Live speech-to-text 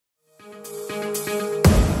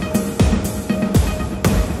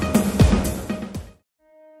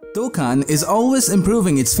Dokan is always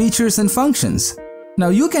improving its features and functions. Now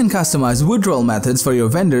you can customize withdrawal methods for your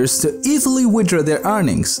vendors to easily withdraw their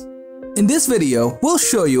earnings. In this video, we'll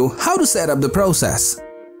show you how to set up the process.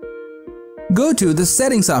 Go to the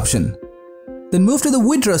Settings option, then move to the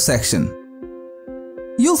Withdraw section.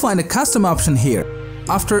 You'll find a Custom option here.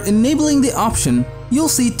 After enabling the option, you'll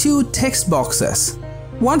see two text boxes,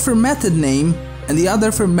 one for method name and the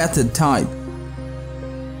other for method type.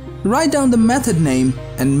 Write down the method name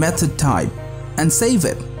and method type and save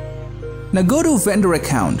it. Now go to Vendor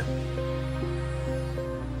Account.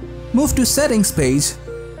 Move to Settings page,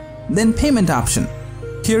 then Payment option.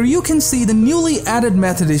 Here you can see the newly added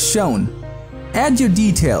method is shown. Add your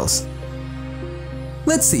details.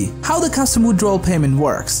 Let's see how the custom withdrawal payment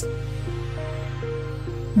works.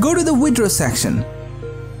 Go to the Withdraw section.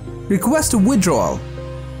 Request a withdrawal.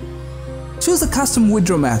 Choose a custom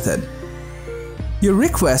withdraw method. Your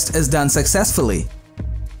request is done successfully.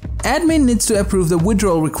 Admin needs to approve the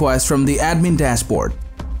withdrawal request from the admin dashboard.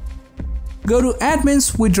 Go to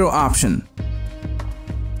Admin's Withdraw option.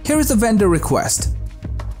 Here is the vendor request.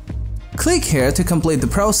 Click here to complete the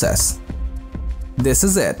process. This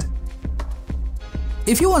is it.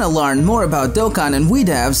 If you want to learn more about Dokan and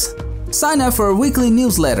WeDevs, sign up for our weekly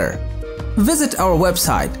newsletter. Visit our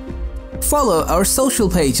website. Follow our social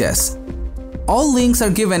pages. All links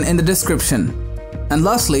are given in the description. And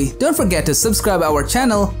lastly, don't forget to subscribe our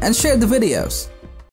channel and share the videos.